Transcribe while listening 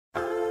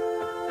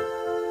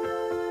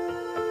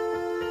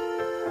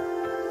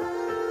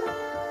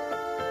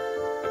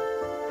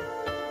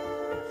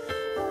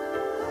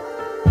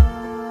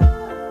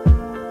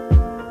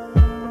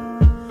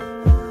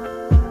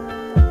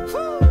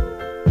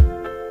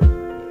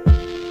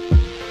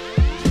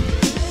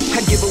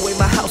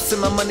house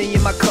and my money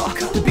in my car,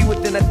 to be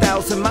within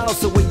 1,000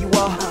 miles of where you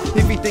are.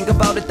 If you think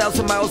about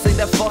 1,000 miles ain't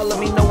that far, let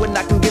me know what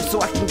I can give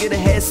so I can get a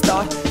head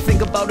start.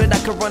 Think about it, I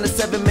could run a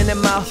 7-minute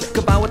mile,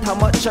 combined with how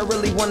much I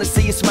really wanna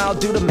see you smile.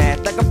 Do the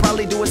math, I could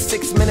probably do a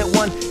 6-minute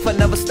one. If I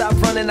never stop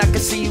running, I can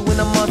see you in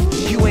a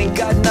month. You ain't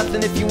got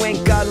nothing if you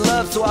ain't got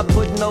love, so I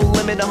put no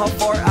limit on how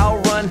far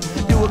I'll run.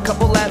 Do a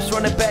couple laps,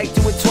 run it back,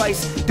 do it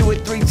twice, do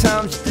it 3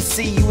 times just to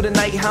see you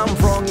tonight. How I'm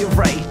wrong, you're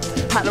right,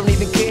 I don't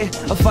even care.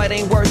 A fight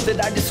ain't worth it,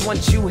 I just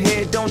want you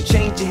here. Don't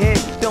change your head,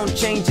 don't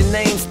change your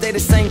name, stay the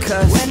same,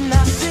 cause when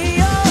I see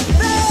your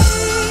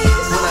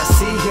face, when I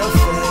see your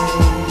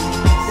face,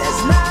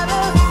 there's not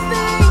a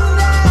thing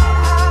that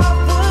I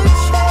would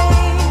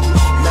change.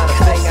 not a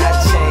thing I'd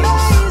change,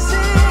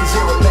 cause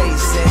you're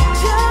amazing.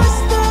 Just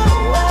the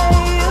way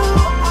you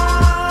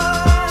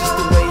are, Just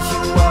the way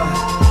you are,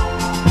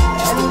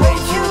 just the way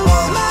you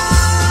are.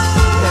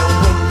 And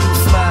when you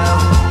smile,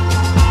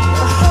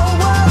 the whole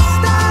world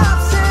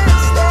stops and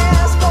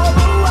stares for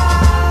a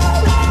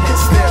while. it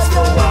stares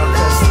for a while,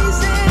 cause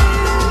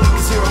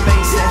you're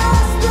amazing.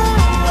 Just the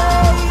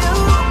way you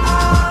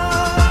are,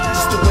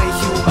 Just the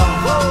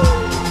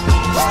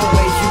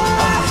way you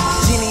are.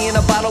 Genie in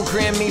a bottle,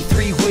 grant me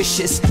 3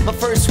 wishes. My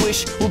first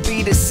wish will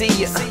be to see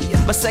you.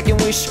 My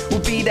second wish will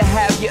be to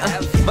have you.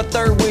 My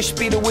third wish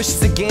be the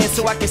wishes again,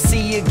 so I can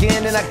see you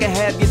again and I can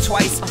have you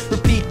twice.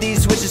 Repeat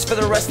these wishes for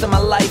the rest of my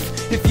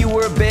life. If you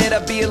were a bed,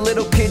 I'd be a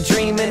little kid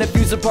dreaming. If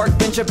you's a park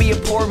bench, I'd be a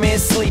poor man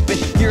sleeping.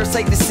 You're a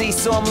sight to see,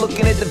 so I'm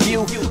looking at the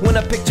view. When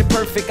I picture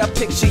perfect, I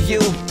picture you.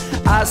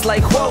 Eyes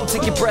like, whoa,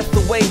 take your breath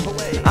away.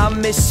 I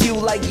miss you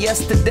like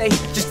yesterday.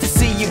 Just to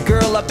see you,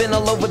 girl, I've been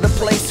all over the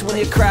place. When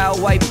you cry, I'll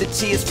wipe the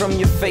tears from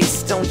your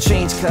face. Don't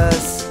change,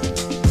 cuz.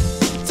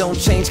 Don't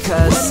change, cuz.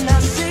 when I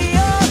see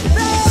your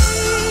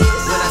face,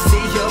 When I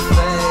see your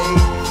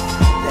face,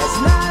 there's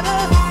not a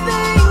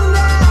thing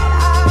that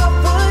I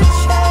would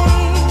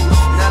change.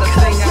 not a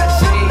thing I'd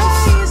change,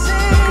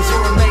 cause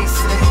you're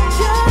amazing.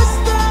 Just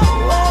the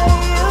way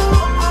you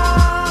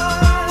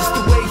are, Just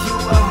the way you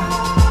are,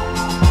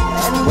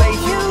 and the way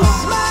when you you are.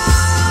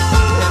 smile,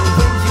 And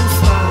when you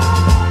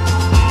smile,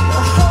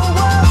 the whole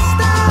world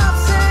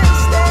stops and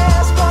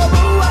stares for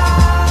a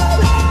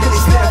while. and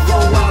it's there for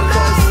a while,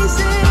 cuz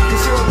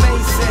you're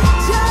amazing.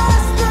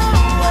 Just the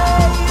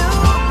way you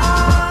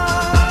are,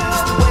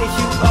 Just the way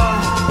you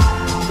are,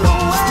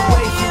 just the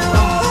way you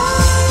are.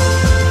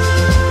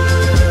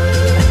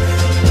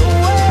 the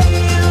way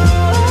you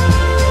are.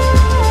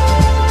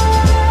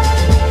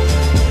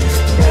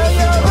 Girl,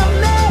 you're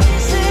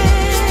amazing.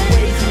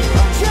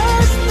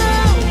 Just the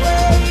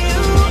way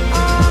you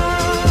are.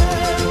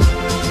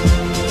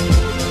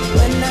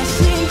 When I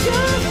see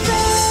your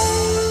face,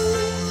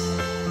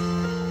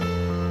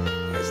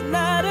 there's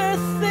not a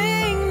thing